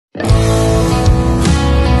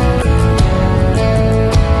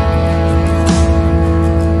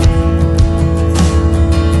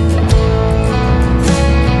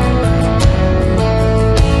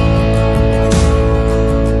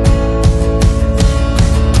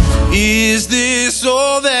Is this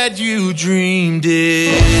all that you dreamed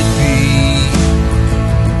it'd be?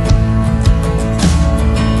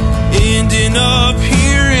 Ending up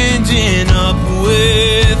here, ending up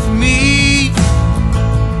with me.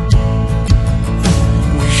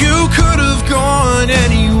 You could have gone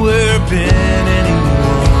anywhere, been anyone.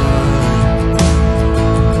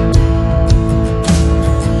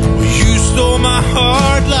 You stole my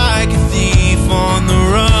heart like a thief on the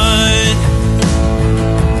run.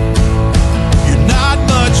 You're not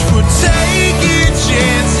much for taking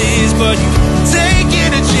chances, but you've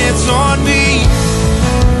taken a chance on me.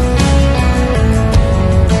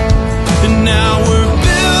 And now we're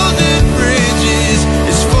building bridges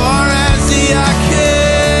as far as the eye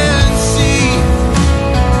can see.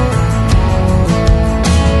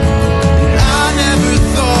 And I never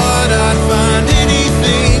thought I'd find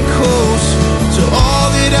anything close to all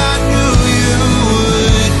that I knew you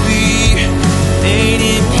would be. Ain't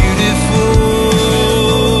it beautiful?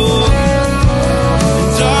 And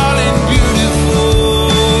darling,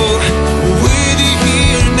 beautiful, with you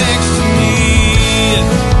here next to me.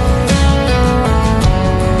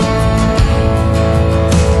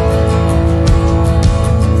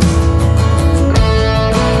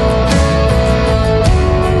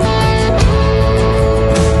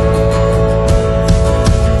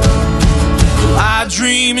 I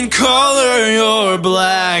dream in color, you're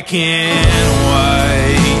black and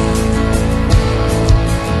white.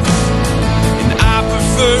 And I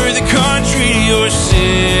prefer the country, your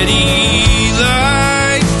city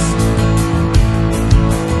lights.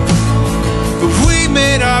 But we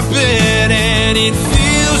made our bed and it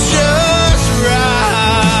feels just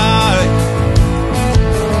right.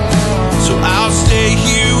 So I'll stay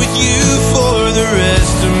here with you for the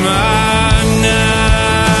rest of my nights.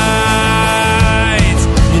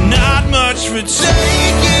 You're not much for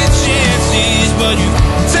taking chances, but you've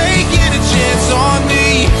taken a chance on me.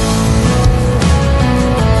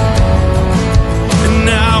 And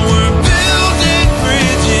now we're building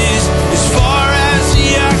bridges as far as the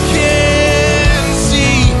eye can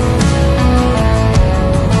see.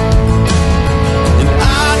 And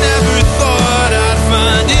I never thought I'd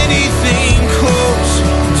find anything close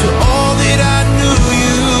to all that I knew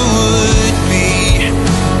you would be.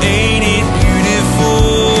 Ain't it beautiful?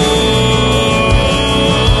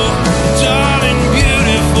 Darling,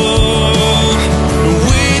 beautiful,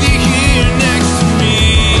 with you here next to me.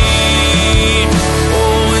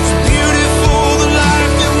 Oh, it's beautiful, the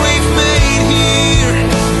life that we've made here.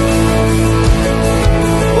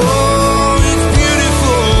 Oh, it's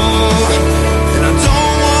beautiful, and I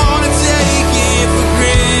don't want to take it for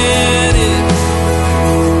granted.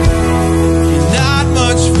 You're not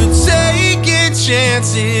much for taking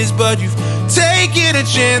chances, but you've taken a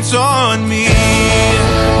chance on me.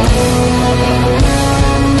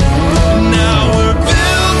 Now we're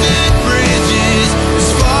building bridges as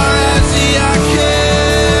far as the eye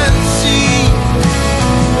can see.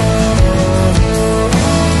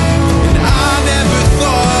 And I never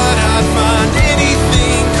thought I'd find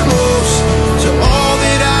anything close to all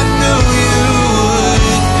that I knew you would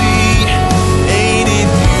be. Ain't it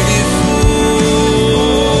beautiful?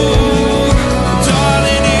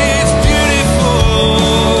 Darling, it's beautiful,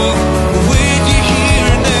 with you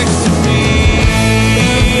here next to me.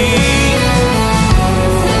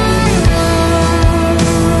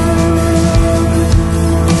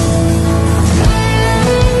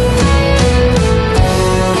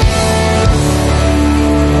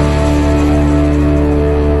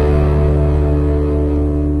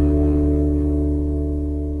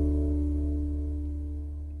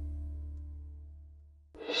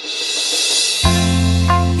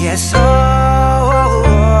 Yes,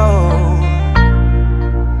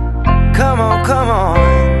 come on,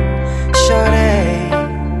 shorty,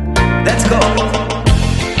 let's go.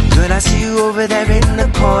 Girl, I see you over there in the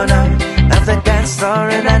corner of the dance floor,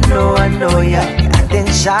 and I know you're acting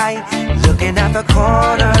shy, looking at the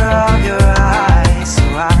corner of your eyes. So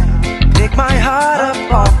I pick my heart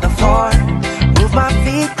up off the floor, move my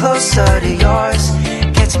feet closer to yours,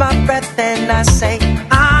 catch my breath and I say,